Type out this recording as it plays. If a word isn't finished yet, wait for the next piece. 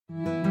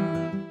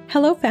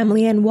Hello,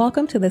 family, and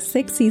welcome to the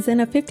 6th season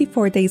of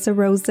 54 Days of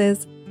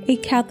Roses, a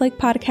Catholic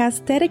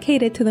podcast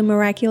dedicated to the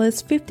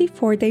miraculous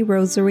 54-day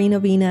Rosary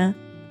Novena.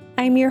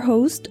 I'm your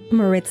host,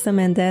 Maritza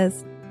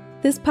Mendez.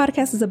 This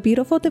podcast is a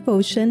beautiful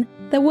devotion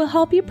that will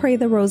help you pray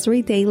the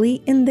Rosary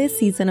daily in this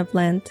season of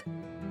Lent.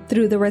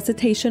 Through the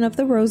recitation of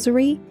the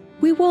Rosary,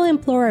 we will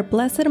implore our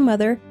Blessed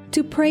Mother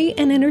to pray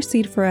and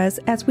intercede for us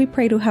as we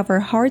pray to have our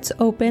hearts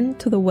open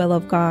to the will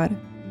of God.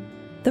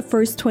 The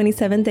first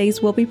 27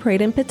 days will be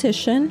prayed in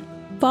petition,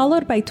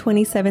 followed by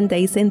 27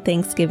 days in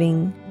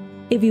thanksgiving.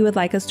 If you would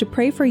like us to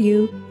pray for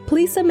you,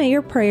 please submit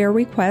your prayer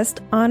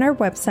request on our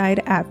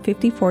website at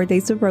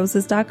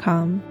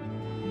 54daysofroses.com.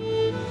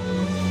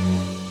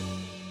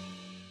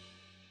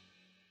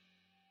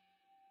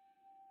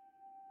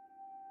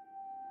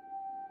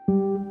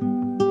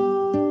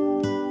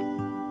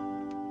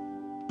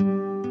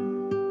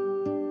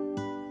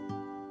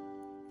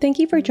 Thank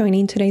you for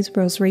joining today's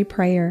Rosary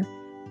Prayer.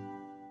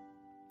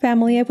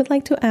 Family, I would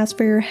like to ask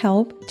for your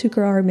help to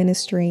grow our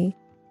ministry.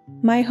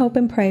 My hope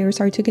and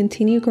prayers are to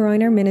continue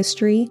growing our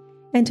ministry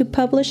and to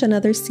publish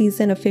another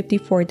season of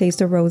 54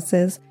 Days of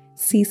Roses,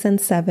 Season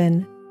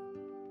 7.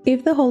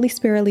 If the Holy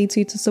Spirit leads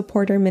you to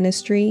support our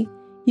ministry,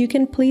 you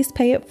can please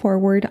pay it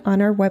forward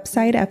on our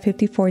website at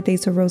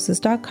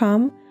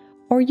 54daysofroses.com,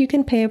 or you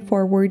can pay it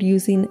forward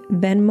using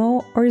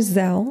Venmo or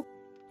Zelle,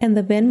 and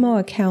the Venmo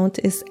account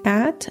is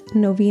at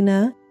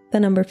Novena,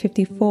 the number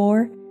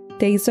 54,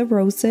 Days of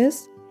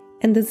Roses,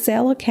 and the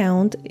Zelle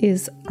account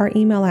is our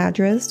email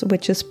address,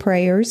 which is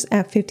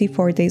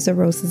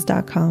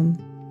prayers@54daysofroses.com.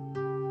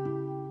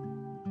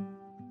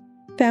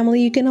 Family,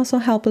 you can also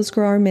help us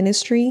grow our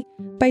ministry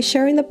by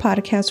sharing the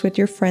podcast with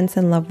your friends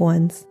and loved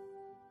ones.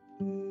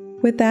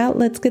 With that,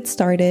 let's get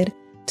started.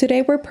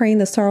 Today we're praying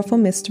the Sorrowful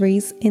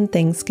Mysteries in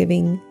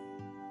Thanksgiving.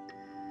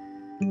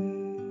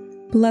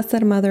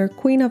 Blessed Mother,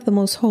 Queen of the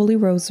Most Holy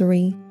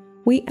Rosary,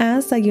 we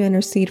ask that you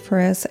intercede for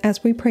us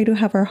as we pray to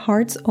have our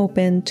hearts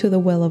open to the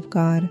will of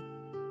God.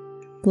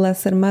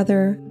 Blessed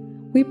Mother,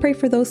 we pray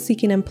for those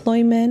seeking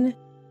employment.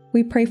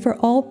 We pray for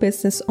all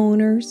business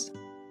owners,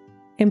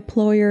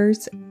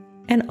 employers,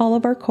 and all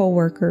of our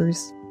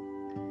co-workers.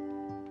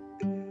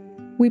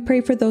 We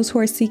pray for those who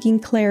are seeking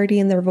clarity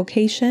in their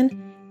vocation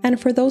and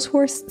for those who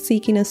are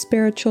seeking a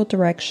spiritual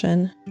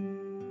direction.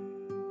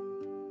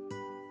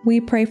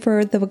 We pray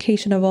for the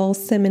vocation of all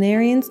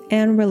seminarians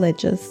and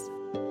religious.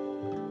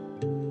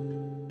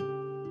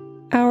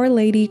 Our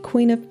Lady,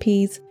 Queen of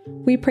Peace,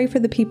 we pray for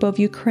the people of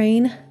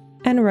Ukraine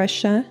and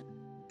Russia.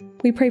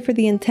 We pray for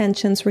the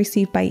intentions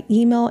received by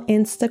email,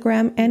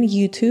 Instagram, and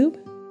YouTube.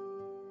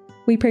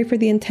 We pray for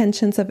the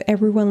intentions of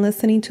everyone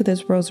listening to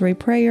this Rosary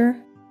Prayer,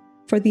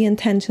 for the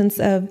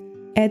intentions of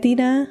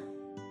Edina,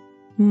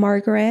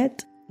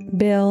 Margaret,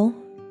 Bill,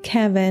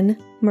 Kevin,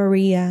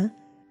 Maria,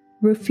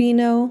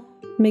 Rufino,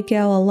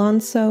 Miguel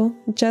Alonso,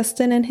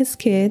 Justin and his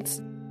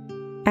kids,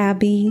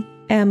 Abby,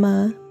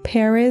 Emma,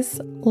 Paris,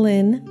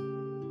 Lynn,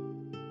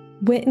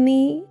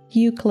 Whitney,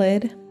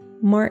 Euclid,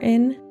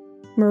 Martin,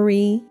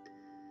 Marie,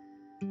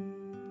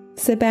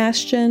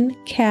 Sebastian,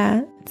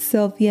 Kat,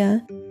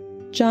 Sylvia,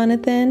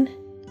 Jonathan,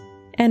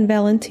 and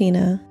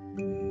Valentina.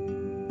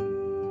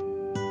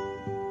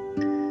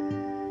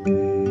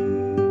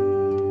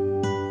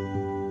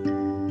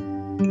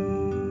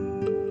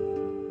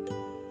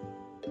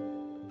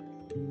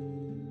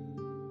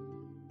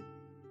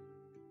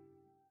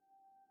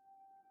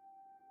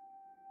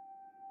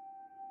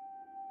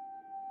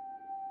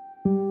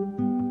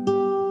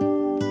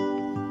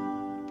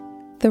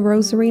 The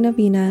Rosary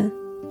Novena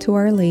to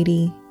Our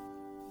Lady,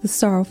 the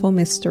Sorrowful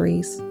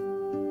Mysteries.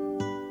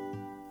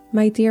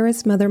 My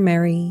dearest Mother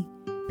Mary,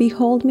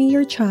 behold me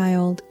your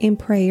child in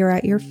prayer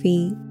at your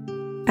feet.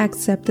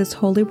 Accept this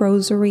Holy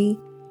Rosary,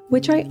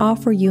 which I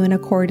offer you in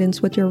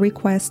accordance with your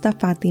request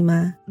of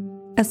Fatima,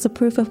 as a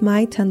proof of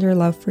my tender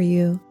love for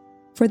you,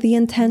 for the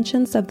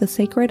intentions of the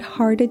Sacred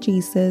Heart of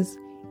Jesus,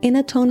 in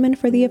atonement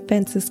for the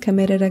offenses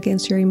committed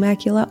against your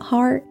Immaculate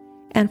Heart,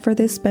 and for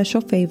this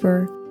special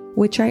favor,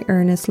 which I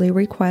earnestly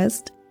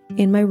request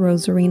in my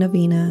Rosary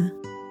Novena.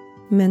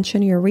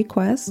 Mention your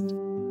request.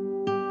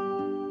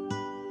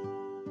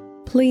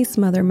 Please,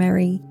 Mother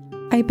Mary,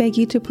 I beg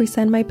you to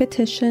present my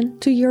petition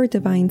to your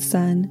Divine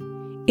Son.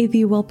 If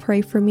you will pray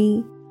for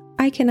me,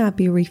 I cannot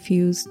be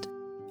refused.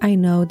 I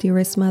know,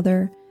 dearest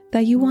Mother,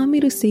 that you want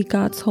me to seek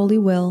God's holy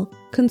will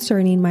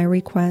concerning my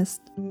request.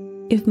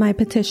 If my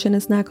petition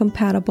is not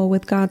compatible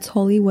with God's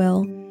holy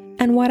will,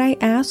 and what I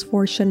ask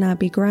for should not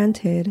be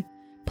granted,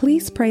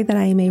 please pray that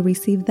I may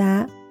receive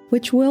that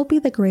which will be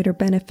the greater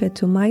benefit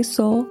to my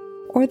soul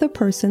or the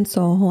person's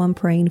soul who I'm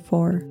praying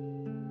for.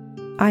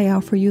 I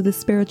offer you the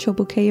spiritual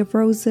bouquet of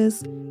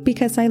roses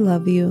because I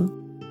love you.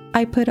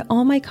 I put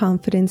all my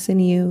confidence in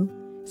you,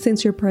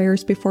 since your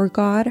prayers before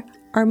God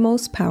are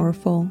most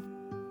powerful.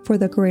 For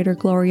the greater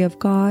glory of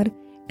God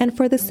and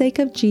for the sake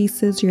of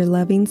Jesus, your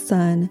loving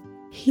Son,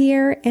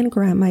 hear and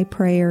grant my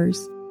prayers.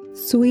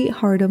 Sweet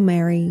Heart of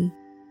Mary,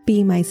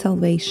 be my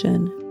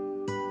salvation.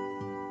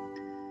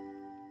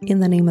 In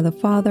the name of the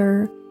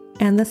Father,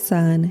 and the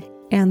Son,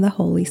 and the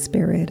Holy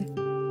Spirit.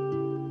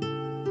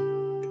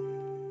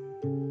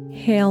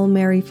 Hail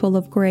Mary, full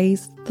of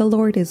grace, the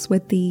Lord is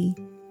with thee.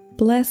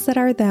 Blessed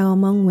art thou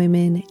among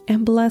women,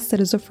 and blessed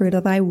is the fruit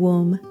of thy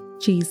womb,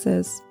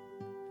 Jesus.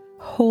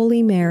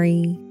 Holy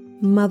Mary,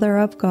 Mother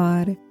of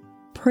God,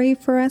 pray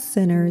for us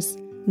sinners,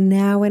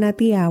 now and at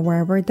the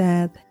hour of our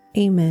death.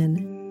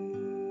 Amen.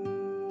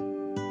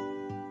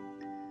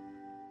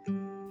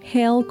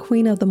 Hail,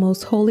 Queen of the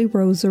Most Holy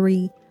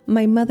Rosary,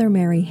 my Mother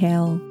Mary,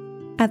 hail.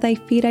 At thy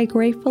feet I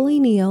gratefully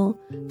kneel,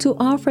 to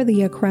offer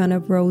thee a crown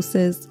of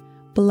roses,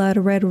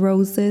 blood-red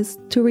roses,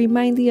 to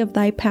remind thee of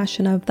thy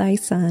passion of thy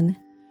Son,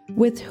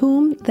 with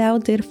whom thou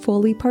did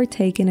fully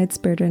partake in its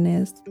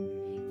bitterness.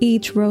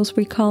 Each rose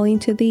recalling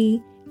to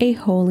thee a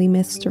holy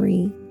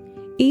mystery,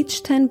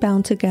 each 10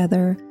 bound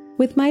together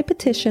with my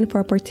petition for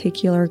a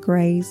particular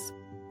grace.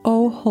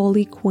 O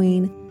Holy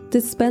Queen,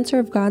 dispenser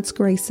of God's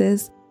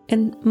graces,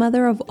 and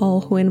Mother of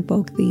all who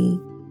invoke thee,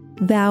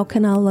 thou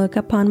cannot look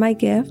upon my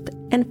gift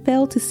and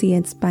fail to see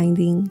its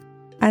binding.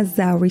 As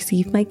thou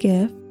receive my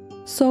gift,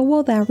 so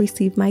will thou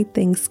receive my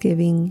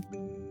thanksgiving.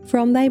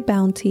 From thy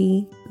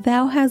bounty,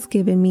 thou hast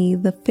given me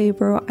the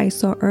favor I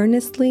so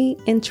earnestly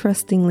and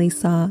trustingly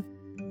sought.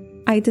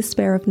 I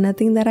despair of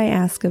nothing that I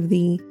ask of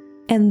thee,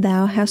 and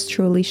thou hast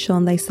truly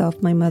shown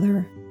thyself my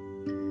mother.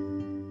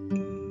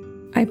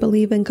 I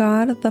believe in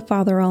God, the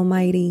Father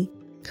Almighty,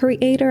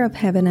 creator of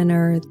heaven and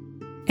earth,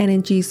 and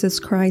in Jesus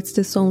Christ,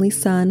 his only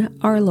Son,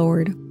 our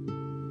Lord,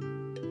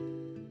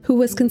 who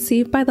was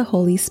conceived by the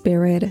Holy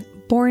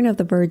Spirit, born of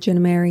the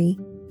Virgin Mary,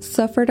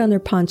 suffered under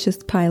Pontius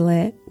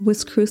Pilate,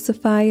 was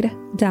crucified,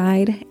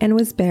 died, and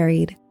was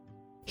buried.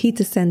 He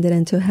descended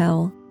into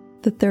hell.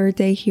 The third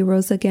day he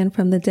rose again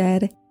from the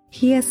dead.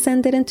 He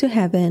ascended into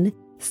heaven,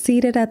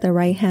 seated at the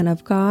right hand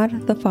of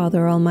God, the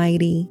Father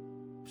Almighty.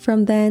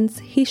 From thence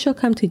he shall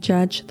come to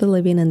judge the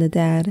living and the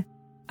dead.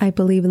 I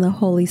believe in the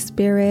Holy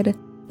Spirit,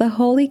 the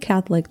Holy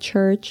Catholic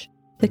Church,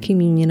 the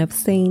communion of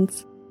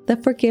saints, the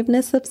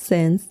forgiveness of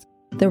sins,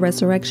 the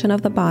resurrection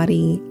of the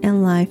body,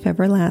 and life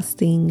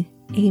everlasting.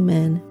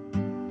 Amen.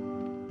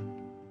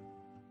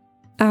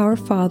 Our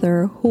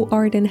Father, who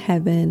art in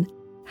heaven,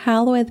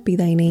 hallowed be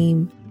thy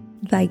name.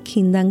 Thy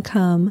kingdom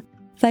come,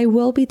 thy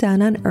will be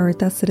done on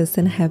earth as it is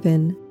in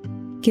heaven.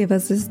 Give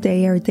us this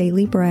day our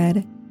daily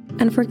bread,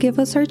 and forgive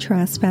us our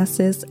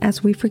trespasses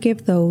as we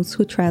forgive those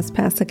who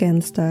trespass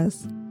against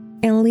us.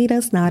 And lead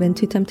us not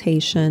into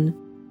temptation,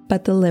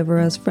 but deliver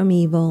us from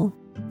evil.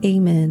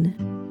 Amen.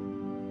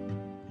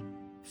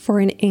 For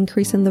an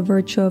increase in the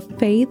virtue of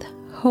faith,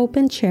 hope,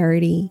 and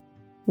charity,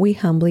 we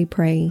humbly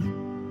pray.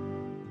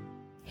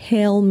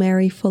 Hail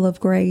Mary, full of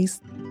grace,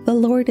 the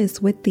Lord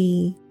is with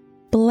thee.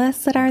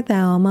 Blessed art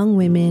thou among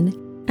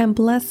women, and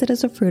blessed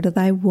is the fruit of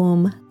thy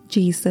womb,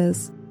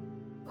 Jesus.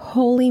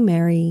 Holy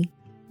Mary,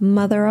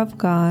 Mother of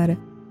God,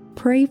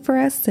 pray for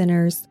us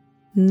sinners,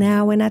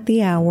 now and at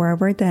the hour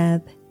of our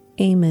death.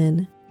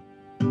 Amen.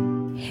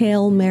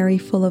 Hail Mary,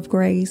 full of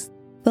grace,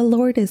 the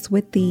Lord is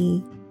with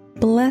thee.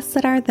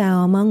 Blessed art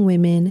thou among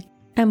women,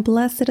 and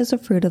blessed is the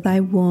fruit of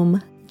thy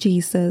womb,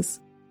 Jesus.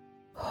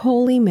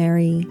 Holy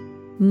Mary,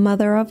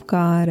 Mother of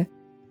God,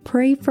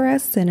 pray for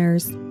us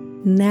sinners,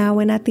 now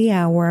and at the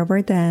hour of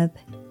our death.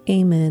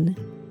 Amen.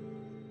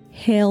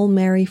 Hail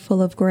Mary,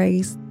 full of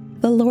grace,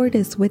 the Lord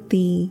is with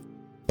thee.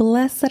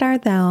 Blessed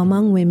art thou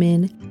among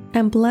women,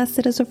 and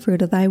blessed is the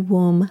fruit of thy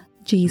womb,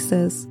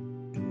 Jesus.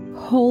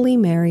 Holy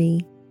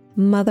Mary,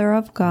 Mother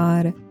of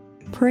God,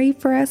 pray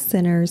for us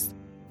sinners,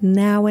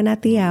 now and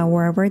at the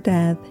hour of our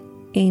death.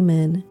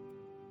 Amen.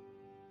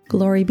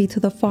 Glory be to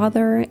the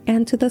Father,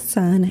 and to the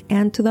Son,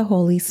 and to the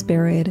Holy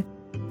Spirit,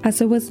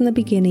 as it was in the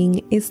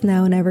beginning, is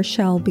now, and ever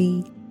shall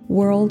be,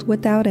 world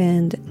without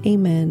end.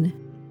 Amen.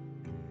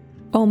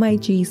 O my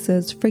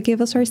Jesus, forgive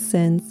us our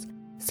sins,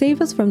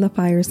 save us from the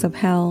fires of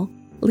hell,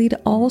 lead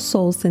all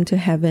souls into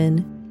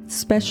heaven,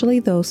 especially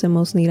those in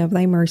most need of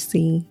thy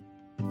mercy.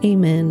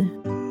 Amen.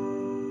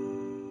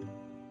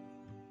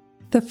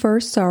 The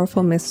first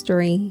sorrowful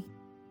mystery,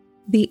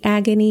 the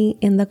agony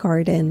in the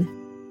garden.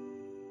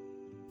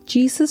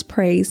 Jesus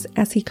prays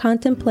as he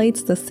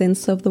contemplates the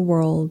sins of the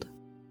world.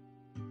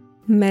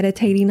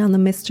 Meditating on the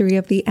mystery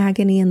of the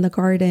agony in the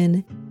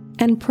garden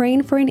and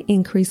praying for an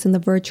increase in the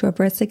virtue of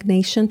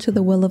resignation to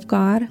the will of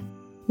God,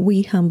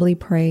 we humbly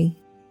pray.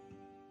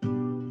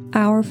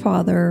 Our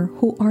Father,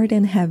 who art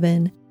in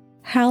heaven,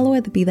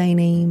 hallowed be thy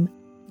name.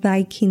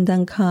 Thy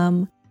kingdom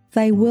come,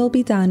 thy will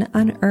be done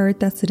on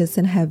earth as it is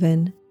in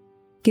heaven.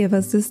 Give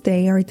us this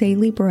day our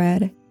daily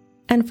bread,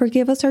 and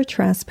forgive us our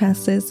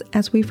trespasses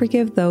as we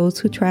forgive those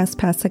who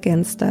trespass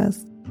against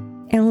us.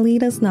 And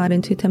lead us not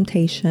into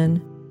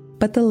temptation,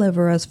 but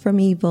deliver us from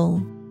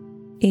evil.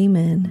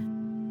 Amen.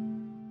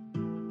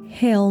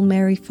 Hail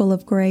Mary, full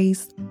of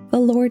grace, the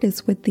Lord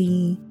is with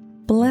thee.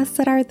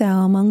 Blessed art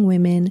thou among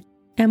women,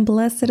 and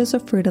blessed is the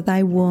fruit of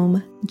thy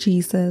womb,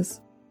 Jesus.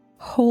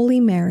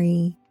 Holy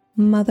Mary,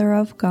 Mother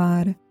of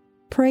God,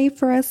 pray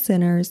for us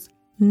sinners,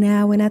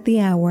 now and at the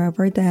hour of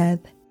our death.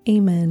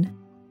 Amen.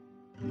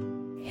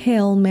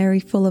 Hail Mary,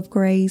 full of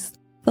grace,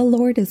 the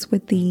Lord is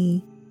with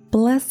thee.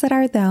 Blessed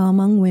art thou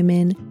among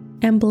women,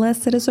 and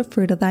blessed is the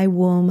fruit of thy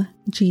womb,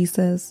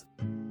 Jesus.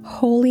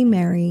 Holy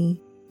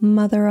Mary,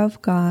 Mother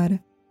of God,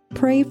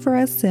 pray for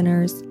us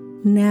sinners,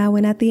 now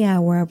and at the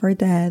hour of our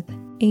death.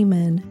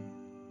 Amen.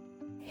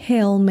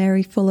 Hail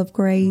Mary, full of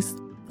grace,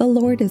 the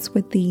Lord is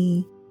with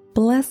thee.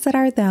 Blessed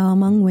art thou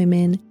among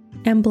women,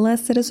 and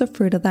blessed is the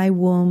fruit of thy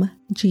womb,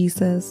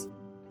 Jesus.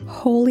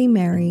 Holy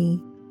Mary,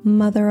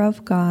 Mother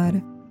of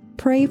God,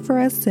 pray for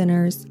us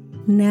sinners,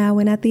 now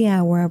and at the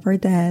hour of our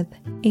death.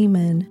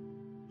 Amen.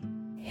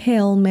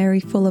 Hail Mary,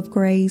 full of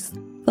grace,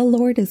 the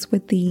Lord is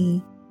with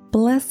thee.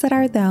 Blessed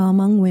art thou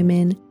among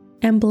women,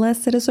 and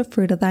blessed is the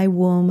fruit of thy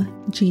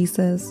womb,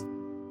 Jesus.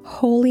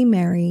 Holy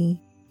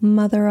Mary,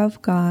 Mother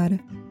of God,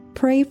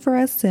 pray for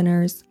us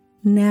sinners,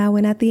 now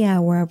and at the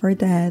hour of our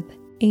death.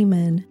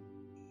 Amen.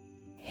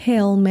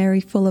 Hail Mary,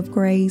 full of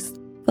grace,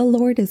 the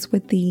Lord is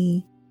with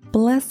thee.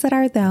 Blessed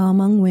art thou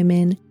among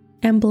women,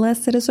 and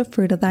blessed is the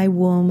fruit of thy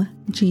womb,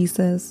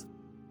 Jesus.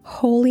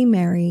 Holy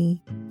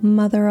Mary,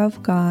 Mother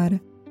of God,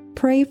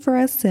 pray for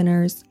us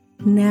sinners,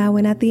 now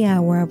and at the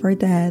hour of our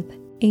death.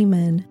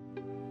 Amen.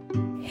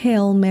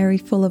 Hail Mary,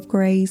 full of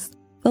grace,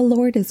 the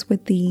Lord is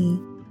with thee.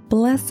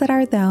 Blessed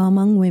art thou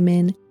among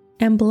women,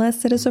 and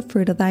blessed is the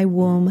fruit of thy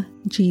womb,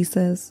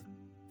 Jesus.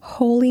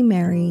 Holy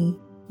Mary,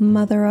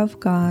 Mother of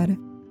God,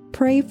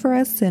 pray for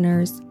us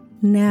sinners,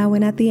 now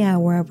and at the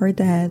hour of our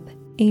death.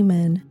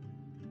 Amen.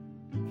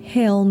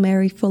 Hail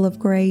Mary, full of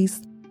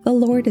grace, the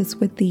Lord is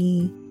with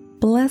thee.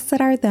 Blessed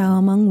art thou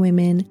among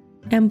women,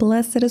 and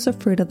blessed is the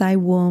fruit of thy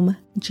womb,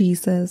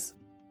 Jesus.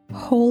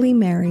 Holy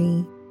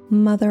Mary,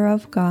 Mother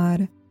of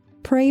God,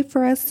 pray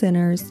for us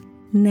sinners,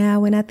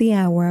 now and at the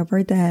hour of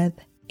our death.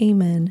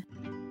 Amen.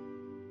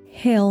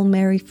 Hail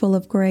Mary, full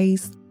of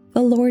grace,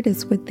 the Lord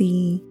is with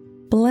thee.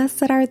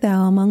 Blessed art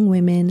thou among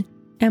women,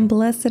 and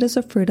blessed is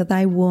the fruit of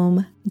thy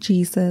womb,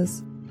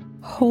 Jesus.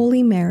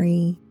 Holy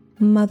Mary,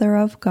 Mother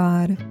of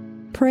God,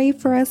 pray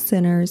for us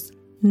sinners,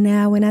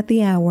 now and at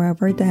the hour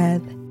of our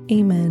death.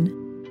 Amen.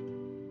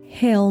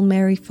 Hail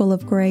Mary, full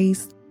of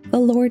grace, the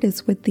Lord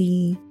is with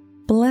thee.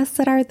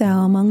 Blessed art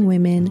thou among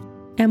women,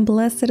 and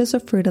blessed is the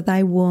fruit of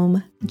thy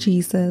womb,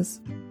 Jesus.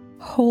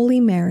 Holy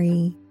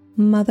Mary,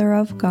 Mother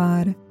of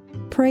God,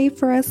 pray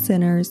for us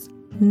sinners,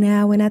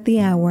 now and at the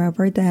hour of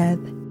our death.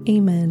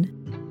 Amen.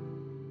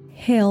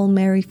 Hail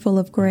Mary, full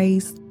of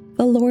grace,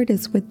 the Lord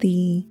is with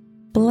thee.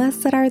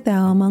 Blessed art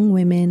thou among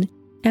women,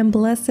 and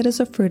blessed is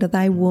the fruit of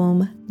thy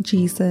womb,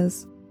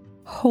 Jesus.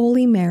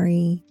 Holy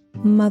Mary,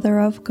 Mother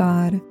of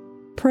God,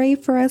 pray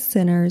for us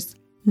sinners,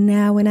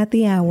 now and at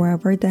the hour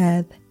of our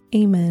death.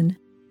 Amen.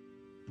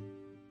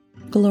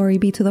 Glory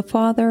be to the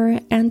Father,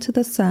 and to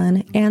the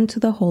Son, and to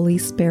the Holy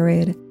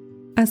Spirit,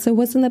 as it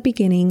was in the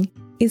beginning,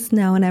 is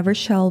now, and ever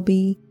shall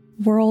be,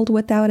 world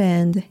without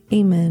end.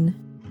 Amen.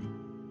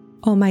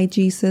 O my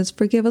Jesus,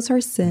 forgive us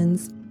our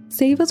sins,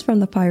 save us from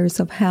the fires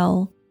of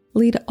hell,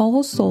 lead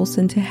all souls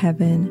into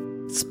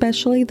heaven,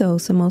 especially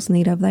those in most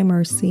need of thy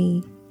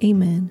mercy.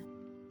 Amen.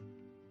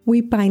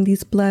 We bind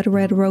these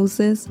blood-red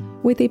roses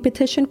with a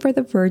petition for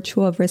the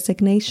virtue of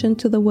resignation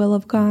to the will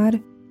of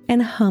God,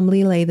 and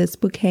humbly lay this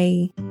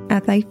bouquet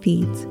at thy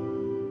feet.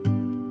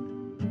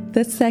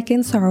 The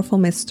second sorrowful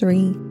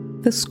mystery,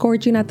 the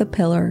scourging at the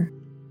pillar.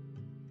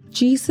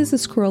 Jesus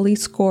is cruelly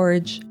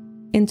scourged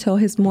until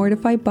his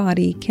mortified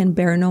body can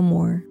bear no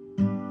more.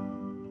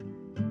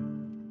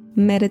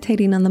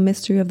 Meditating on the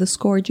mystery of the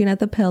scourging at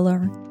the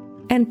pillar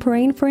and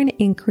praying for an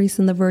increase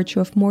in the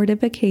virtue of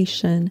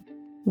mortification,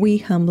 we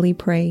humbly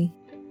pray.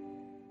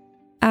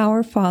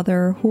 Our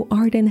Father, who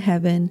art in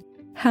heaven,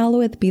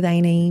 hallowed be thy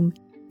name.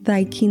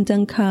 Thy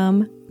kingdom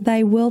come,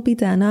 thy will be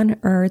done on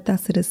earth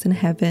as it is in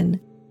heaven.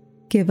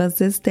 Give us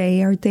this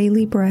day our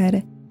daily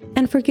bread,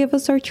 and forgive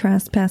us our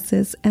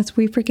trespasses as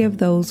we forgive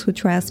those who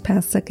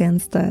trespass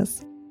against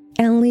us.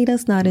 And lead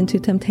us not into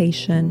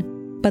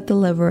temptation, but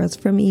deliver us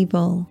from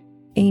evil.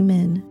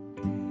 Amen.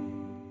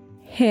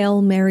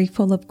 Hail Mary,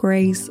 full of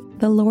grace,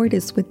 the Lord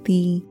is with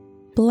thee.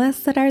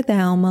 Blessed art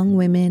thou among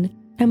women,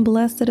 and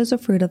blessed is the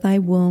fruit of thy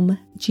womb,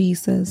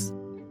 Jesus.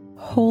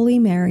 Holy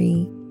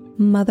Mary,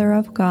 Mother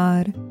of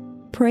God,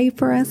 pray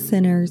for us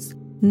sinners,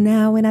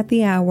 now and at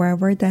the hour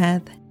of our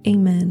death.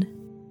 Amen.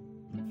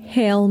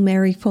 Hail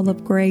Mary, full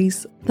of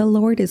grace, the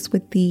Lord is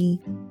with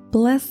thee.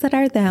 Blessed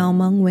art thou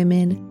among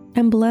women,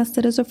 and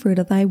blessed is the fruit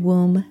of thy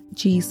womb,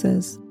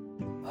 Jesus.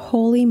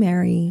 Holy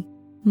Mary,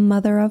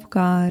 Mother of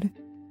God,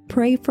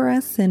 pray for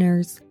us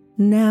sinners,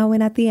 now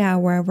and at the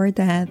hour of our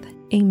death.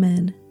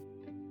 Amen.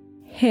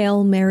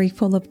 Hail Mary,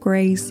 full of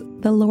grace,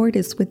 the Lord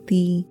is with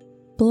thee.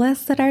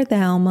 Blessed art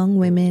thou among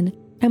women,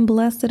 and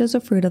blessed is the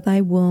fruit of thy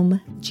womb,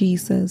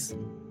 Jesus.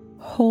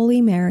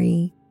 Holy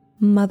Mary,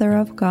 Mother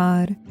of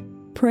God,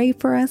 pray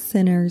for us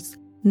sinners,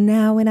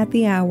 now and at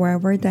the hour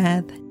of our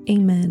death.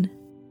 Amen.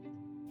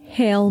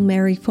 Hail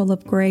Mary, full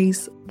of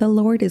grace, the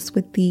Lord is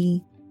with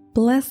thee.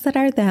 Blessed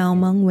art thou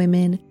among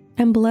women,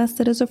 and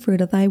blessed is the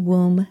fruit of thy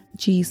womb,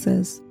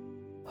 Jesus.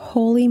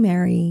 Holy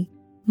Mary,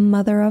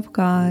 Mother of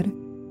God,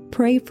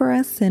 pray for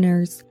us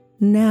sinners,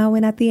 now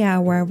and at the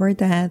hour of our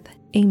death.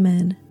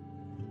 Amen.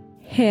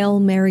 Hail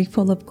Mary,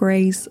 full of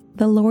grace,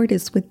 the Lord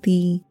is with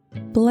thee.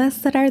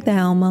 Blessed art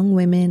thou among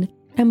women,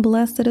 and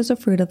blessed is the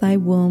fruit of thy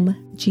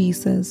womb,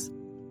 Jesus.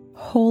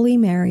 Holy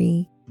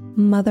Mary,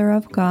 Mother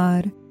of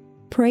God,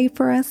 pray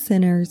for us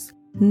sinners,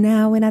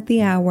 now and at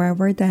the hour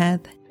of our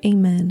death.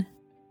 Amen.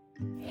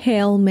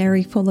 Hail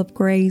Mary, full of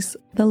grace,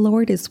 the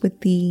Lord is with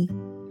thee.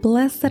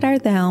 Blessed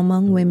art thou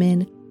among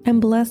women,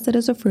 and blessed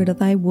is the fruit of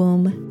thy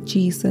womb,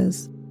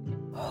 Jesus.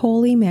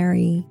 Holy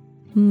Mary,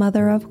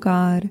 Mother of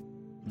God,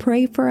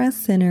 pray for us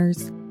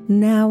sinners,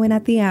 now and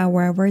at the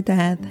hour of our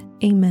death.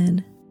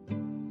 Amen.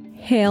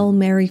 Hail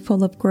Mary,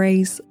 full of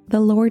grace, the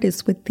Lord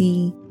is with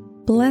thee.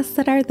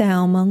 Blessed art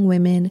thou among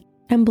women,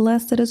 and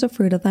blessed is the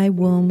fruit of thy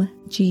womb,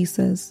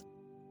 Jesus.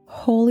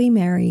 Holy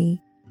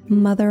Mary,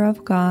 Mother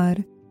of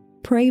God,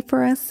 pray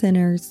for us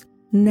sinners,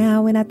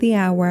 now and at the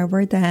hour of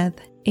our death.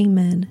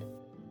 Amen.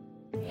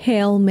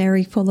 Hail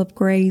Mary, full of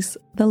grace,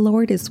 the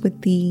Lord is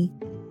with thee.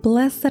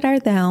 Blessed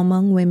art thou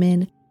among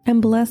women,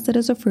 and blessed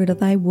is the fruit of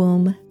thy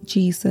womb,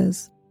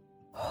 Jesus.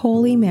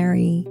 Holy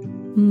Mary,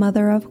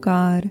 Mother of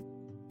God,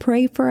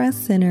 pray for us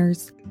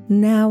sinners,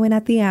 now and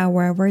at the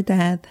hour of our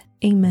death.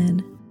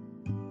 Amen.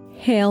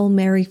 Hail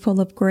Mary, full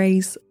of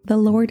grace, the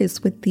Lord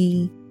is with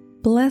thee.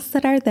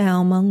 Blessed art thou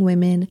among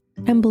women,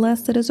 and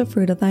blessed is the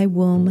fruit of thy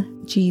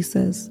womb,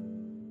 Jesus.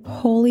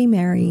 Holy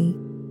Mary,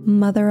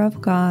 Mother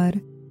of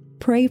God,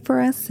 pray for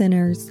us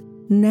sinners,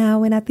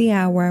 now and at the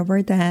hour of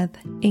our death.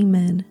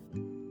 Amen.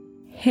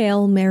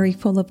 Hail Mary,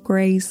 full of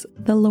grace,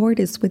 the Lord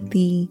is with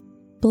thee.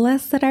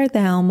 Blessed art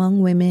thou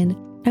among women,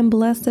 and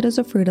blessed is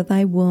the fruit of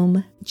thy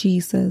womb,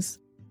 Jesus.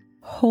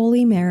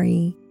 Holy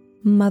Mary,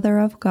 Mother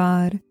of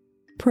God,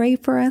 pray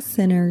for us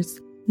sinners,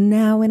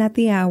 now and at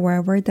the hour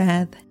of our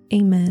death.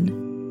 Amen.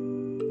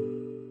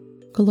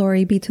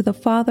 Glory be to the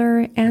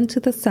Father, and to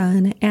the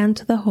Son, and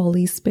to the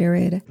Holy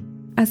Spirit,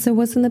 as it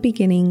was in the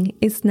beginning,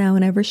 is now,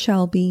 and ever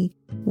shall be,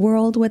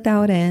 world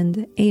without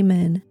end.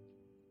 Amen.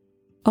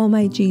 O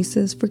my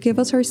Jesus, forgive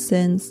us our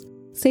sins,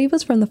 save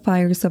us from the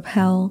fires of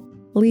hell,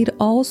 lead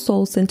all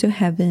souls into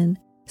heaven,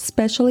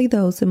 especially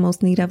those in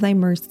most need of thy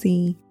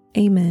mercy.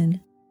 Amen.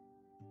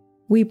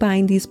 We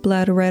bind these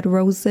blood-red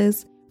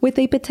roses with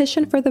a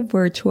petition for the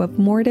virtue of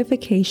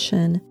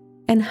mortification,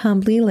 and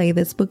humbly lay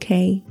this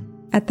bouquet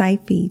at thy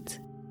feet.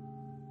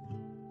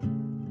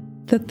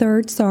 The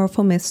third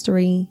sorrowful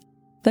mystery,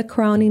 the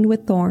crowning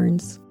with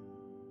thorns.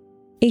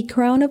 A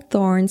crown of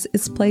thorns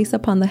is placed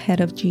upon the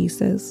head of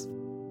Jesus.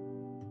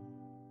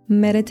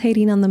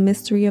 Meditating on the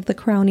mystery of the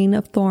crowning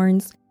of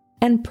thorns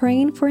and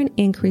praying for an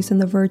increase in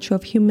the virtue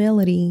of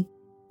humility,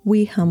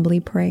 we humbly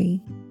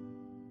pray.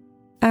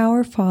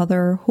 Our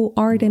Father, who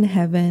art in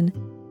heaven,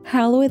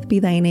 hallowed be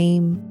thy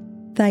name.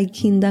 Thy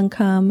kingdom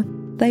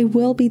come, thy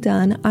will be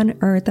done on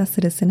earth as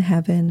it is in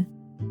heaven.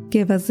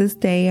 Give us this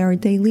day our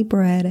daily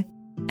bread,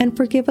 and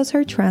forgive us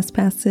our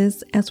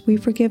trespasses as we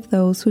forgive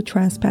those who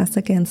trespass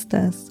against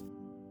us.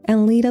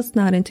 And lead us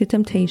not into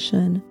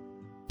temptation,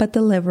 but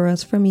deliver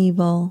us from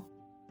evil.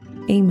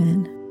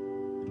 Amen.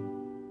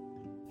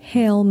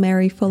 Hail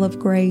Mary, full of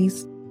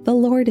grace, the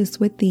Lord is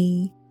with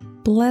thee.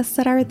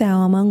 Blessed art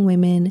thou among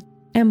women,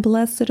 and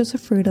blessed is the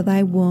fruit of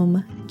thy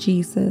womb,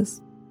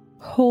 Jesus.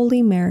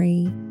 Holy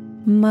Mary,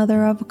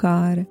 Mother of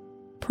God,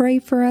 pray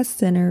for us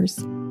sinners,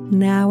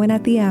 now and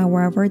at the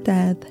hour of our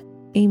death.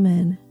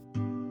 Amen.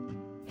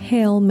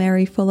 Hail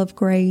Mary, full of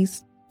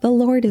grace, the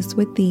Lord is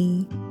with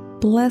thee.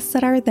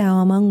 Blessed art thou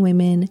among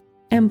women,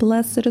 and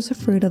blessed is the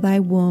fruit of thy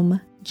womb,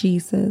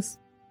 Jesus.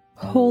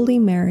 Holy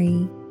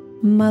Mary,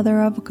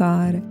 Mother of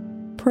God,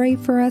 pray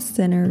for us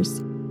sinners,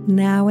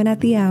 now and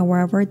at the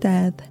hour of our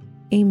death.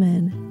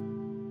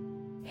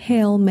 Amen.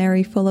 Hail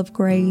Mary, full of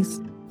grace,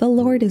 the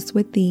Lord is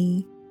with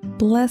thee.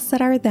 Blessed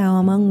art thou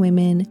among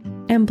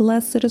women, and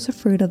blessed is the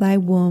fruit of thy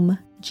womb,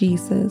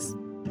 Jesus.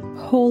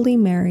 Holy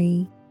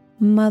Mary,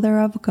 Mother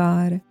of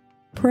God,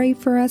 pray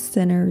for us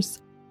sinners,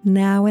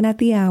 now and at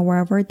the hour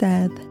of our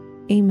death.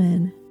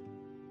 Amen.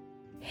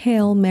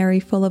 Hail Mary,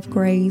 full of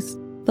grace,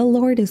 the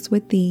Lord is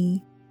with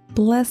thee.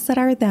 Blessed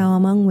art thou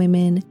among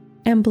women,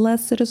 and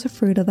blessed is the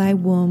fruit of thy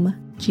womb,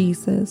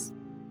 Jesus.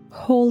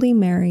 Holy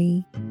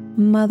Mary,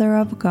 Mother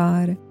of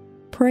God,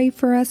 pray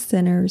for us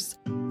sinners,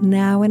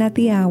 now and at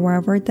the hour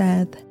of our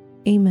death.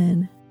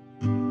 Amen.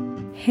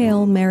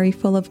 Hail Mary,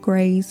 full of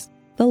grace,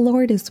 the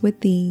Lord is with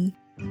thee.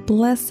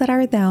 Blessed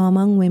art thou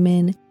among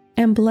women,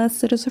 and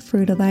blessed is the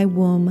fruit of thy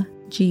womb,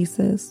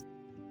 Jesus.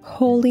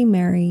 Holy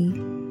Mary,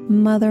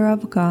 Mother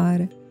of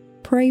God,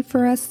 pray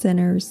for us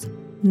sinners,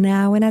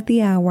 now and at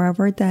the hour of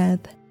our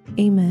death.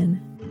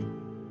 Amen.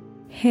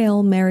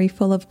 Hail Mary,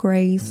 full of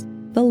grace,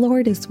 the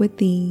Lord is with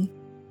thee.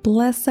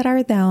 Blessed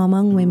art thou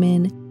among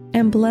women,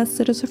 and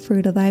blessed is the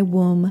fruit of thy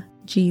womb,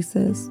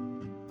 Jesus.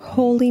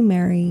 Holy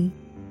Mary,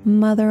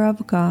 Mother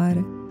of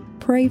God,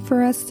 pray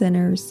for us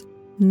sinners,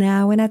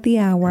 now and at the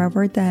hour of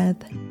our death.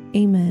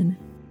 Amen.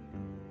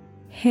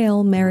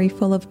 Hail Mary,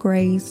 full of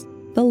grace,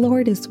 the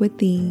Lord is with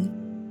thee.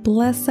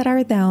 Blessed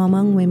art thou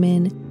among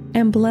women,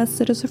 and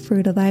blessed is the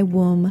fruit of thy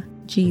womb,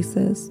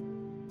 Jesus.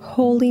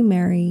 Holy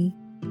Mary,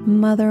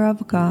 Mother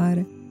of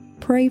God,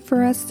 pray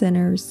for us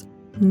sinners,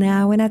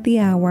 now and at the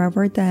hour of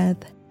our death.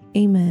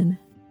 Amen.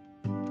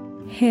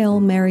 Hail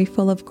Mary,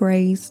 full of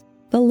grace,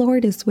 the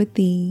Lord is with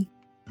thee.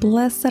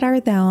 Blessed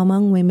art thou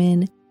among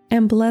women,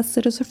 and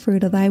blessed is the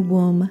fruit of thy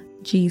womb,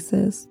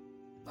 Jesus.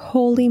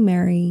 Holy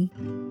Mary,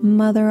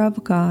 Mother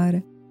of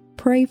God,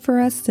 pray for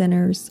us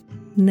sinners,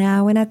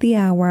 now and at the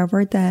hour of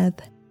our death.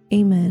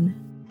 Amen.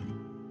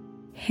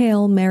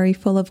 Hail Mary,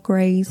 full of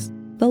grace,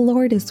 the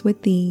Lord is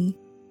with thee.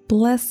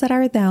 Blessed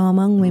art thou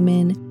among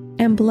women,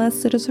 and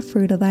blessed is the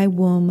fruit of thy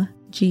womb,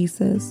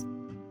 Jesus.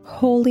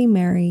 Holy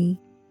Mary,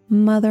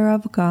 Mother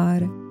of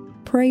God,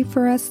 pray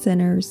for us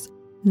sinners,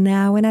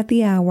 now and at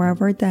the hour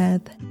of our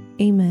death.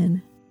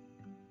 Amen.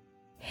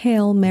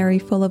 Hail Mary,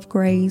 full of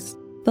grace,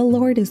 the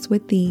Lord is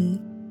with thee.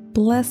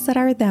 Blessed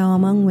art thou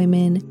among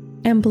women,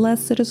 and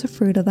blessed is the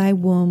fruit of thy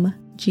womb,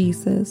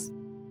 Jesus.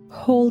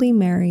 Holy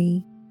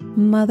Mary,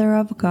 Mother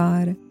of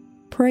God,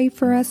 pray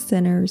for us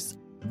sinners,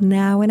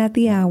 now and at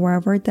the hour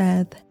of our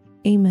death.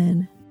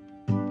 Amen.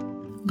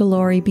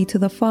 Glory be to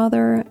the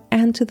Father,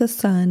 and to the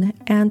Son,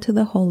 and to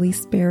the Holy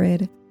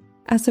Spirit,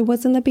 as it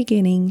was in the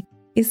beginning,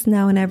 is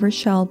now, and ever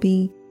shall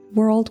be,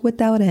 world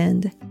without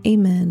end.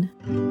 Amen.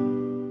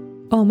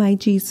 O my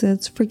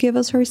Jesus, forgive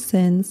us our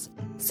sins,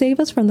 save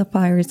us from the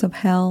fires of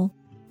hell,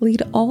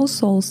 lead all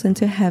souls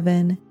into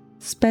heaven,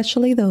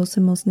 especially those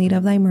in most need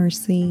of thy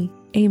mercy.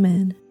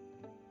 Amen.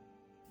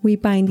 We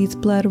bind these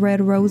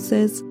blood-red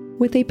roses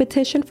with a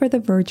petition for the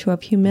virtue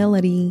of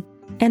humility,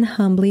 and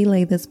humbly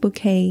lay this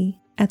bouquet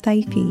at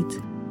thy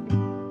feet.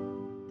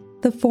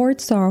 The fourth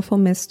sorrowful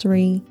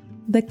mystery,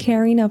 the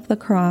carrying of the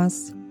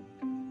cross.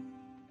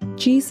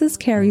 Jesus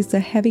carries the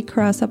heavy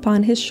cross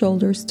upon his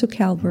shoulders to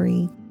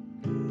Calvary.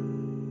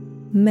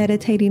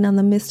 Meditating on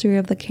the mystery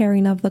of the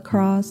carrying of the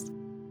cross,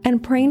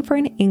 and praying for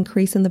an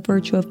increase in the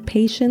virtue of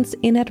patience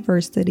in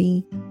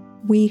adversity,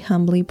 we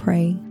humbly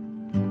pray.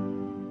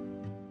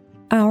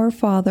 Our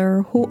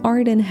Father, who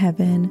art in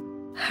heaven,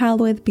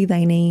 hallowed be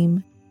thy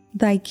name.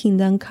 Thy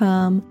kingdom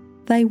come,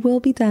 thy will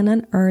be done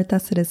on earth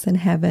as it is in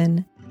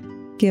heaven.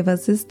 Give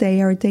us this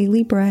day our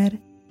daily bread,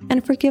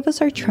 and forgive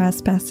us our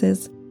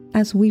trespasses,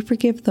 as we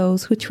forgive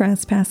those who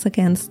trespass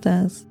against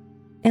us.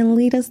 And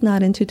lead us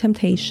not into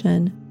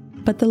temptation,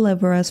 but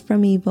deliver us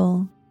from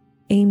evil.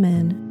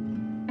 Amen.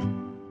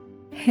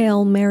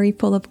 Hail Mary,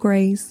 full of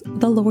grace,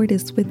 the Lord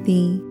is with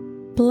thee.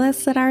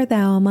 Blessed art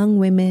thou among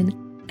women,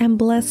 and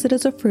blessed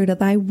is the fruit of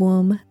thy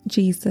womb,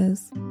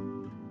 Jesus.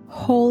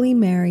 Holy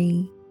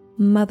Mary,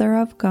 Mother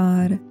of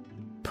God,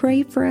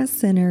 pray for us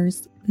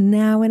sinners,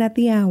 now and at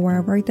the hour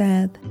of our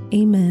death.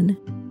 Amen.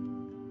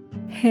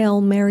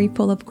 Hail Mary,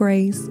 full of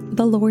grace,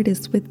 the Lord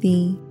is with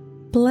thee.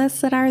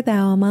 Blessed art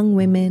thou among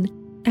women,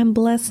 and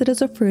blessed is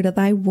the fruit of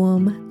thy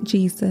womb,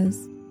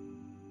 Jesus.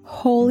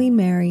 Holy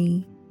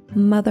Mary,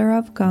 Mother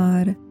of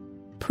God,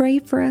 pray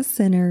for us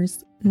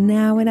sinners,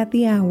 now and at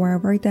the hour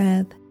of our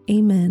death.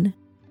 Amen.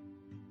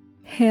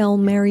 Hail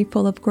Mary,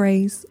 full of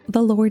grace,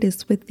 the Lord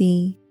is with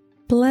thee.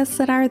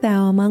 Blessed art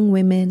thou among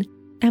women,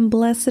 and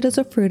blessed is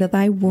the fruit of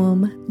thy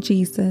womb,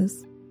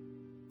 Jesus.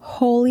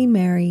 Holy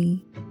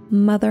Mary,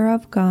 Mother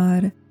of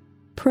God,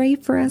 pray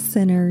for us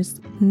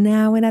sinners,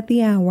 now and at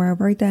the hour of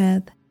our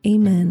death.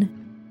 Amen.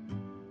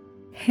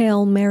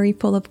 Hail Mary,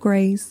 full of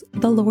grace,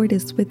 the Lord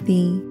is with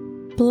thee.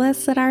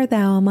 Blessed art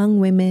thou among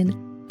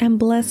women, and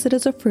blessed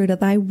is the fruit of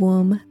thy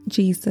womb,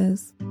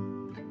 Jesus.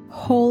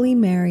 Holy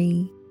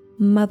Mary,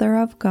 Mother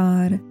of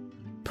God,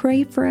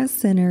 pray for us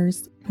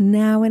sinners,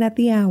 now and at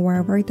the hour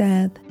of our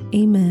death.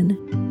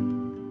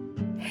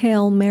 Amen.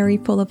 Hail Mary,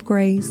 full of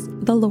grace,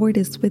 the Lord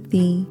is with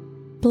thee.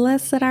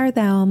 Blessed art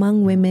thou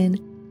among women,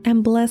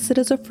 and blessed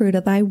is the fruit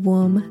of thy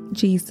womb,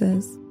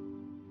 Jesus.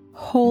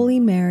 Holy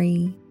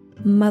Mary,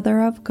 Mother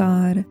of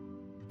God,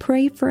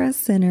 pray for us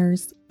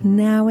sinners,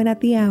 now and at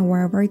the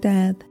hour of our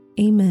death.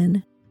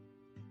 Amen.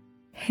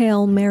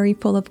 Hail Mary,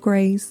 full of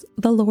grace,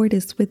 the Lord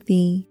is with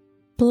thee.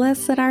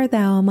 Blessed art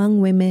thou among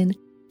women,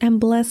 and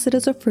blessed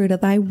is the fruit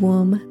of thy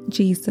womb,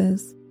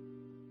 Jesus.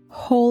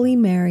 Holy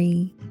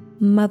Mary,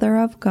 Mother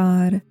of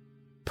God,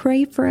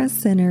 pray for us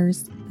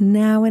sinners,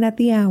 now and at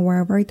the hour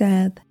of our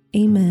death.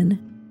 Amen.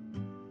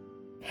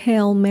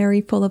 Hail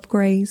Mary, full of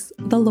grace,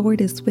 the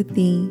Lord is with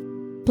thee.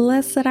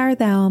 Blessed art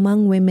thou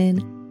among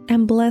women,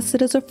 and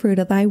blessed is the fruit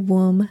of thy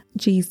womb,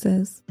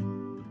 Jesus.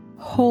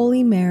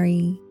 Holy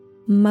Mary,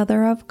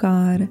 Mother of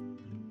God,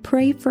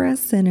 pray for us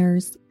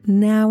sinners,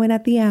 now and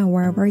at the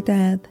hour of our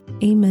death.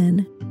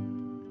 Amen.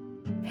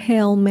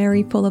 Hail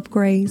Mary, full of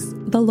grace,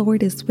 the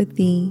Lord is with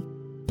thee.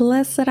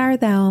 Blessed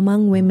art thou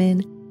among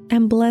women,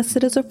 and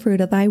blessed is the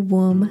fruit of thy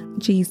womb,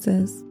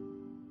 Jesus.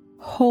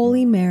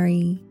 Holy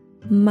Mary,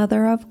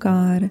 Mother of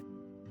God,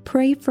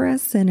 pray for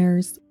us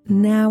sinners,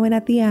 now and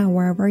at the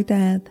hour of our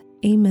death.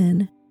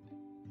 Amen.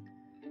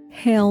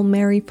 Hail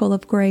Mary, full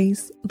of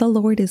grace, the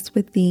Lord is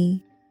with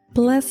thee.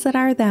 Blessed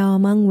art thou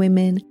among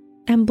women,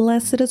 and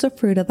blessed is the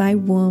fruit of thy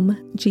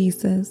womb,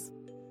 Jesus.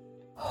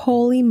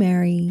 Holy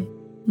Mary,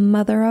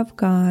 Mother of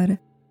God,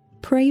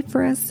 pray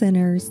for us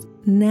sinners,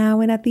 now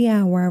and at the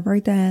hour of our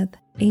death.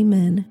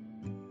 Amen.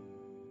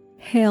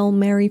 Hail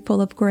Mary,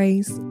 full of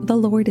grace, the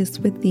Lord is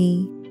with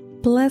thee.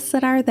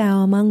 Blessed art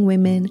thou among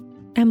women,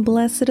 and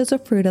blessed is the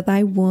fruit of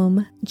thy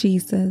womb,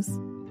 Jesus.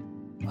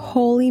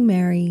 Holy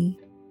Mary,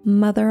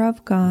 Mother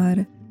of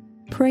God,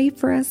 pray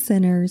for us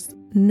sinners,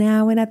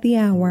 now and at the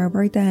hour of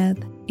our death.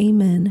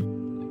 Amen.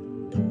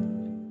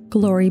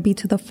 Glory be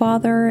to the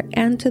Father,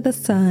 and to the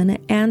Son,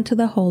 and to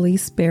the Holy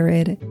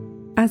Spirit,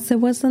 as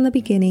it was in the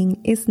beginning,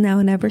 is now,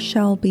 and ever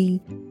shall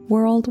be,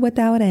 world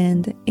without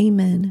end.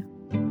 Amen.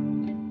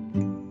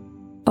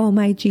 O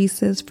my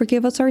Jesus,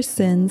 forgive us our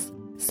sins,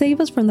 save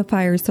us from the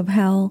fires of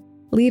hell,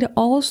 lead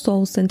all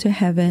souls into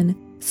heaven,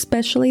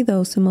 especially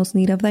those in most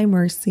need of thy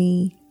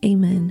mercy.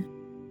 Amen.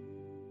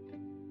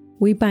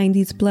 We bind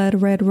these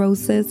blood-red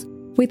roses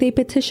with a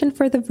petition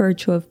for the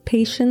virtue of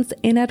patience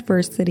in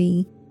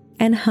adversity,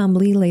 and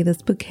humbly lay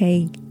this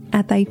bouquet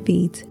at thy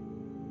feet.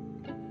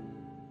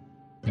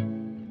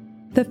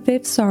 The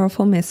fifth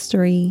sorrowful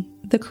mystery,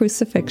 the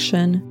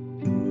Crucifixion.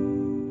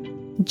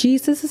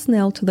 Jesus is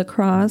nailed to the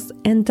cross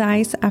and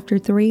dies after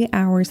 3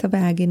 hours of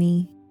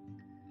agony.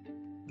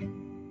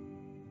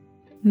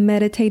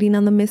 Meditating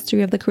on the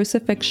mystery of the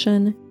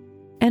crucifixion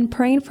and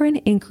praying for an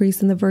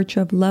increase in the virtue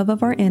of love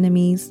of our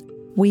enemies,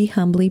 we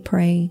humbly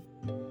pray.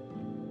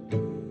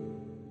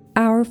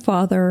 Our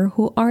Father,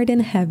 who art in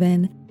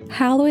heaven,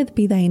 hallowed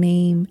be thy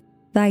name.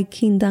 Thy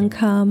kingdom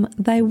come,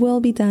 thy will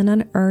be done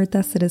on earth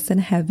as it is in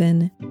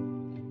heaven.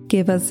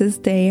 Give us this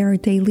day our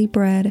daily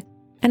bread,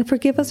 and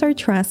forgive us our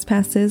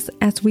trespasses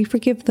as we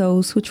forgive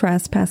those who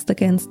trespass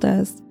against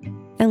us.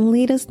 And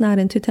lead us not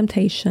into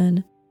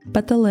temptation,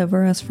 but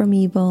deliver us from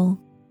evil.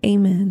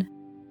 Amen.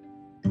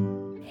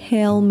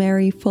 Hail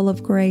Mary, full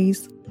of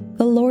grace,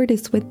 the Lord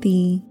is with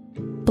thee.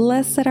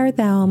 Blessed art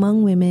thou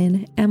among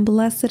women, and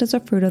blessed is the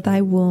fruit of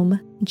thy womb,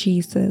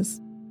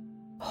 Jesus.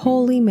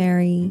 Holy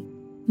Mary,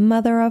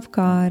 Mother of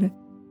God,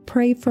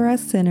 pray for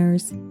us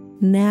sinners,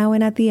 now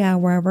and at the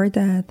hour of our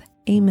death.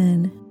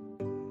 Amen.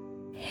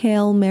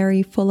 Hail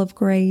Mary, full of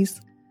grace,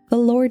 the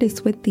Lord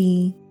is with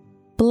thee.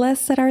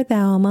 Blessed art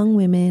thou among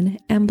women,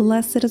 and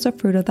blessed is the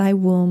fruit of thy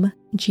womb,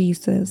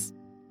 Jesus.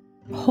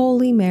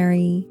 Holy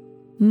Mary,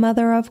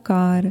 Mother of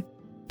God,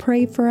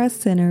 pray for us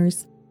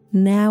sinners,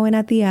 now and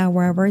at the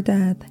hour of our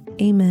death.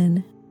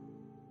 Amen.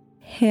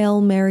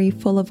 Hail Mary,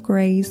 full of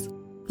grace,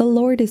 the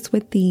Lord is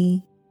with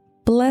thee.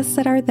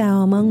 Blessed art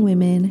thou among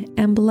women,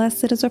 and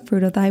blessed is the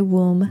fruit of thy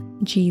womb,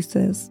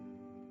 Jesus.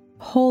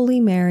 Holy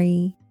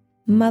Mary,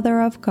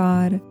 Mother of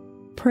God,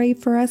 pray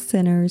for us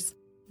sinners,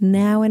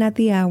 now and at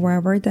the hour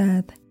of our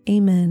death.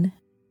 Amen.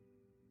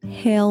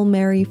 Hail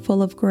Mary,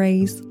 full of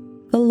grace,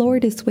 the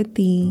Lord is with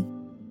thee.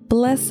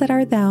 Blessed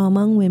art thou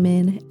among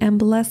women, and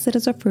blessed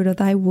is the fruit of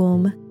thy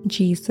womb,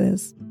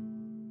 Jesus.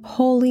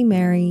 Holy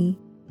Mary,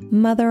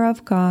 Mother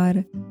of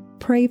God,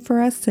 pray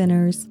for us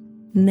sinners,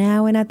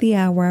 now and at the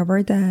hour of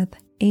our death.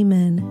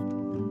 Amen.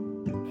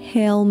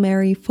 Hail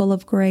Mary, full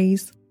of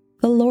grace,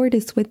 the Lord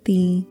is with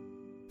thee.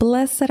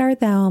 Blessed art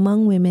thou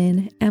among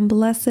women, and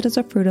blessed is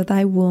the fruit of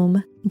thy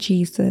womb,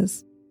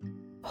 Jesus.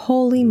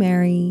 Holy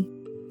Mary,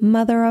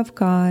 Mother of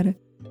God,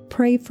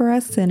 pray for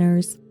us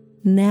sinners,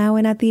 now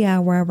and at the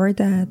hour of our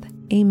death.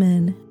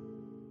 Amen.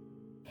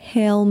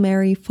 Hail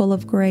Mary, full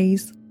of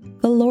grace,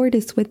 the Lord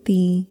is with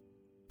thee.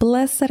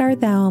 Blessed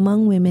art thou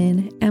among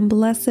women, and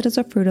blessed is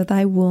the fruit of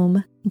thy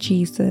womb,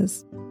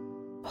 Jesus.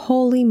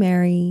 Holy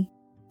Mary,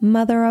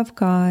 Mother of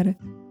God,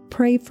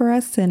 pray for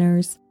us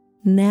sinners,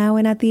 now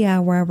and at the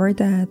hour of our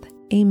death.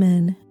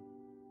 Amen.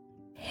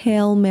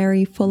 Hail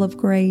Mary, full of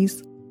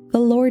grace, the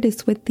Lord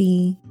is with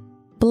thee.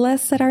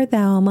 Blessed art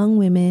thou among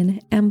women,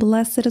 and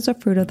blessed is the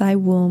fruit of thy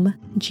womb,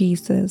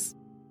 Jesus.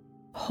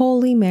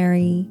 Holy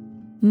Mary,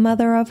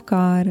 Mother of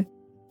God,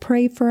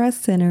 pray for us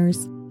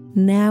sinners,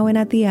 now and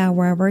at the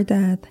hour of our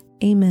death.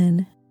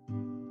 Amen.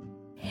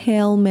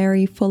 Hail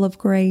Mary, full of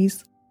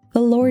grace,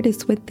 the Lord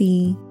is with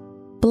thee.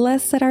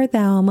 Blessed art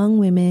thou among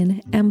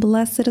women, and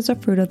blessed is the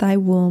fruit of thy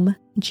womb,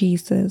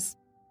 Jesus.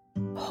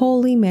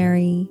 Holy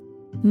Mary,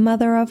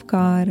 Mother of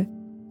God,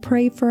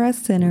 pray for us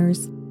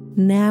sinners,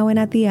 now and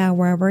at the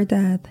hour of our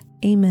death.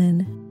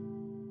 Amen.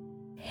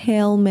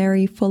 Hail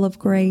Mary, full of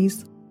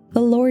grace,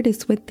 the Lord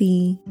is with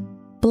thee.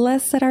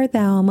 Blessed art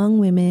thou among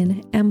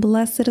women, and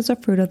blessed is the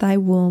fruit of thy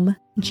womb,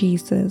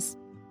 Jesus.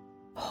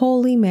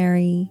 Holy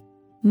Mary,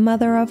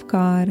 Mother of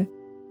God,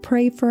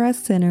 pray for us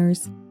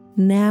sinners,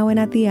 now and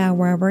at the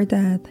hour of our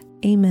death.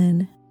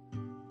 Amen.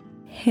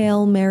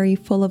 Hail Mary,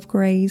 full of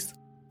grace,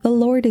 the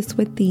Lord is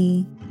with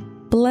thee.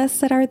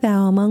 Blessed art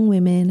thou among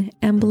women,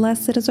 and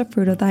blessed is the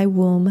fruit of thy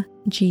womb,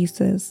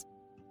 Jesus.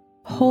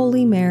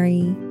 Holy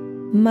Mary,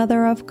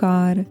 Mother of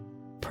God,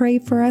 pray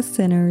for us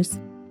sinners,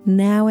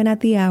 now and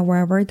at the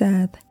hour of our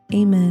death.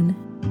 Amen.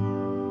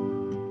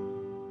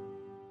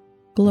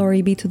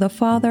 Glory be to the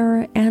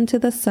Father, and to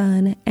the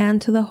Son,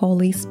 and to the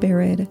Holy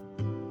Spirit,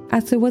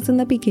 as it was in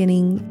the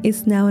beginning,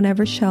 is now, and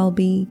ever shall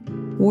be,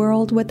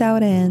 world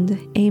without end.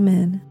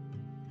 Amen.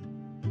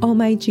 O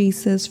my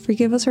Jesus,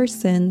 forgive us our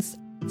sins,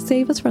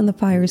 save us from the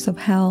fires of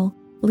hell,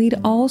 lead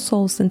all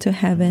souls into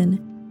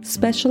heaven,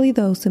 especially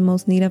those in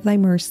most need of thy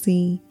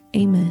mercy.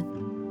 Amen.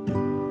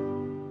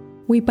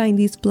 We bind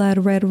these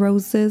blood-red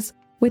roses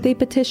with a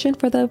petition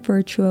for the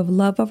virtue of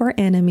love of our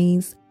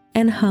enemies,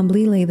 and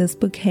humbly lay this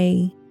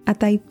bouquet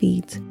at thy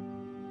feet.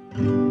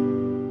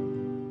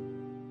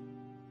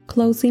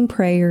 Closing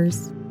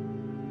prayers.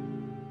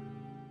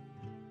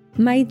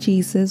 My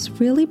Jesus,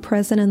 really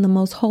present in the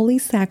most holy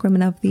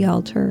sacrament of the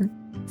altar,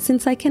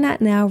 since I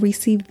cannot now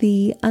receive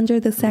Thee under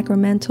the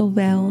sacramental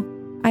veil,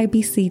 I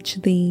beseech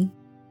Thee,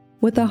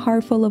 with a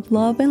heart full of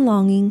love and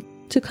longing,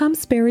 to come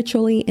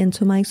spiritually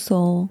into my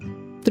soul,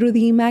 through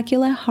the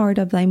Immaculate Heart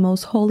of Thy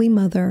most holy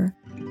Mother,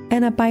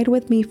 and abide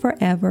with me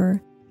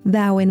forever,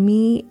 Thou in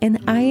me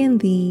and I in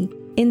Thee,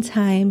 in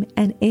time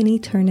and in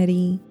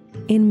eternity.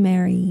 In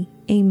Mary.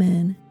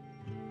 Amen.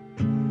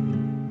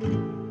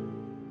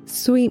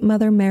 Sweet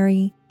Mother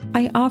Mary,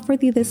 I offer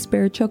Thee this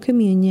spiritual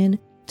communion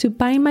to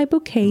bind my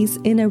bouquets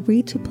in a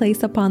wreath to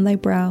place upon Thy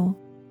brow,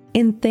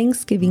 in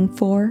thanksgiving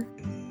for.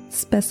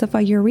 Specify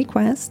your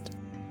request.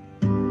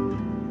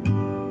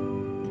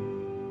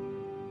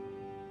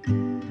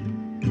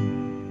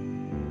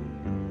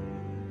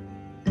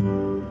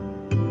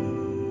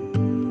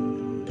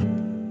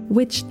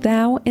 Which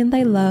Thou in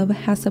Thy love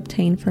hast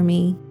obtained for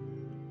me.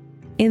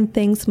 In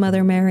thanks,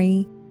 Mother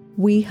Mary,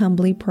 we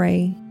humbly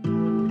pray.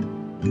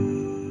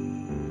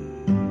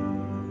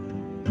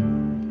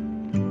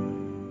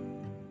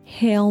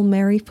 Hail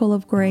Mary, full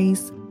of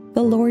grace,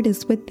 the Lord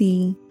is with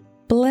Thee.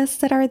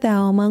 Blessed art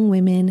Thou among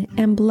women,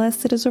 and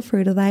blessed is the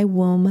fruit of Thy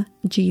womb,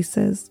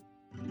 Jesus.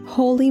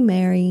 Holy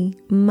Mary,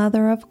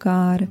 Mother of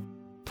God,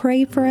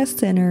 pray for us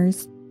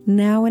sinners,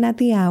 now and at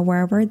the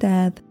hour of our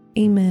death.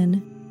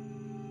 Amen.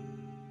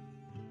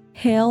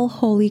 Hail,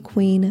 Holy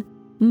Queen,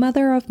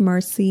 Mother of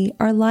mercy,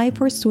 our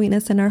life, our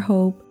sweetness, and our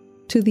hope.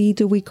 To Thee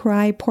do we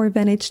cry, poor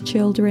vanaged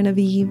children of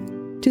Eve.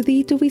 To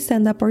Thee do we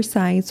send up our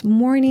sighs,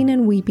 mourning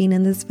and weeping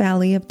in this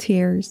valley of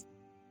tears.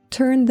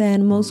 Turn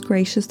then, most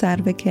gracious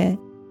Advocate,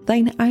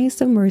 Thine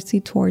eyes of mercy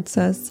towards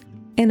us,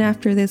 and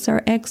after this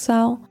our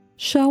exile,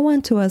 show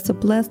unto us the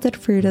blessed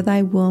fruit of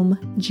Thy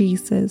womb,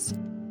 Jesus.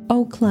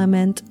 O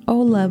clement, O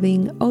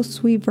loving, O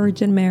sweet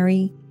Virgin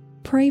Mary,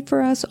 pray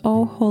for us,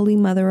 O Holy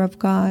Mother of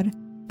God,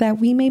 that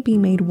we may be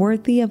made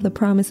worthy of the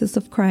promises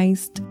of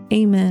Christ.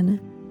 Amen.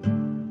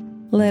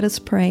 Let us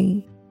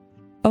pray.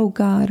 O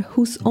God,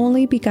 whose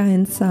only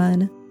begotten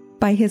Son,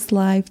 by His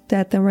life,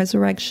 death, and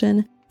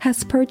resurrection,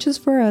 has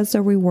purchased for us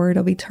the reward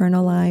of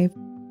eternal life,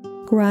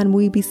 grant,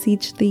 we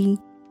beseech Thee,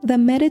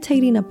 that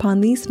meditating upon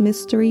these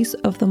mysteries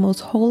of the most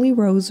holy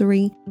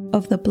rosary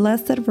of the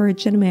Blessed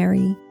Virgin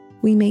Mary,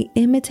 we may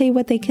imitate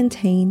what they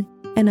contain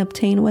and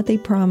obtain what they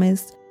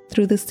promise,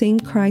 through the same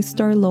Christ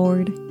our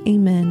Lord.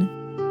 Amen.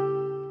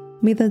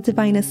 May the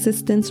divine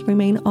assistance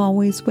remain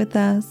always with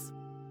us,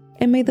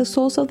 and may the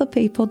souls of the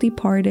faithful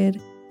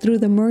departed, through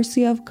the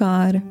mercy of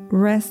God,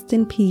 rest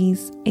in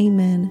peace.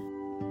 Amen.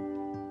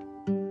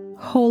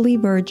 Holy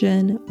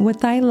Virgin, with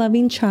Thy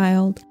loving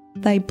child,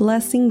 Thy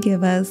blessing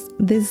give us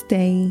this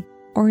day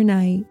or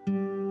night.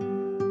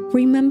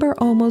 Remember,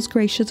 O most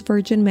gracious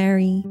Virgin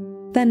Mary,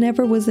 that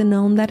never was it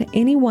known that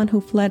anyone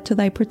who fled to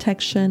Thy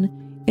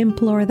protection,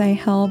 implored Thy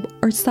help,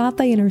 or sought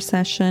Thy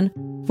intercession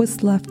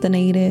was left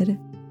unaided.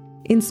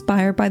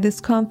 Inspired by this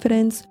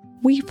confidence,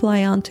 we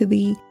fly unto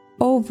Thee,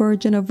 O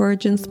Virgin of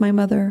Virgins, my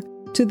Mother.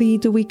 To Thee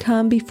do we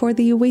come, before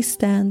Thee we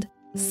stand,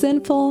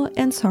 sinful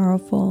and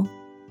sorrowful.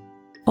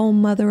 O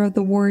Mother of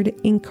the Word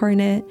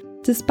incarnate,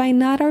 despite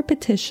not our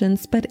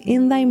petitions, but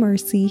in Thy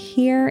mercy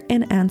hear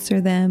and answer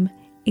them.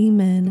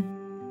 Amen.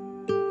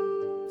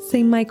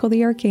 Saint Michael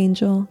the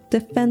Archangel,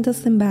 defend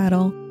us in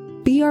battle.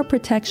 Be our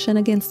protection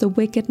against the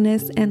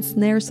wickedness and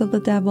snares of the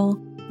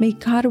devil. May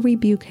God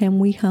rebuke him,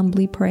 we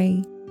humbly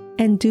pray.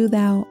 And do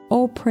Thou,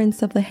 O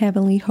Prince of the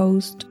heavenly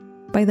host,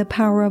 by the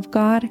power of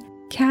God,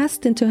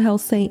 cast into hell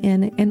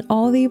Satan and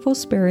all the evil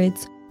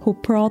spirits who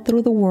prowl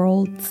through the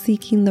world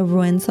seeking the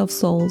ruins of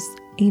souls.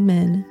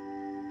 Amen.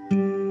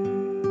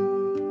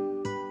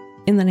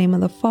 In the name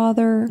of the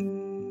Father,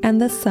 and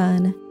the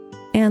Son,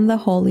 and the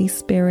Holy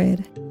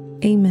Spirit.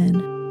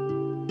 Amen.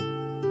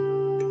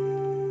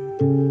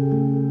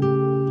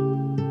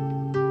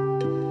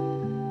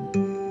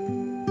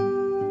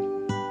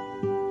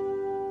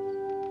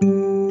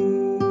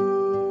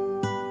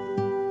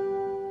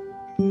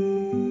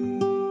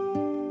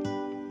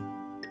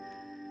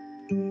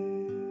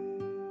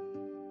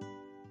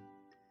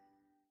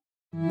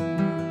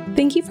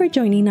 Thank you for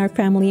joining our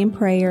family in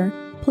prayer.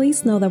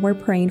 Please know that we're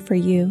praying for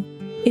you.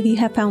 If you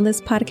have found this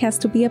podcast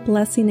to be a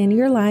blessing in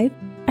your life,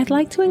 I'd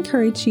like to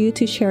encourage you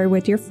to share it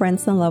with your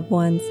friends and loved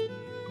ones.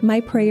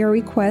 My prayer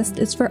request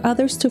is for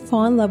others to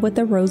fall in love with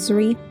the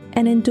Rosary,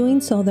 and in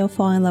doing so, they'll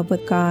fall in love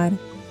with God.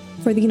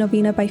 For the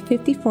Novena by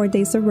 54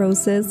 Days of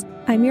Roses,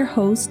 I'm your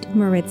host,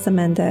 Maritza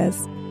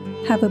Mendez.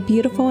 Have a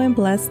beautiful and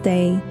blessed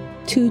day.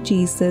 To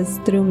Jesus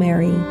through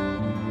Mary.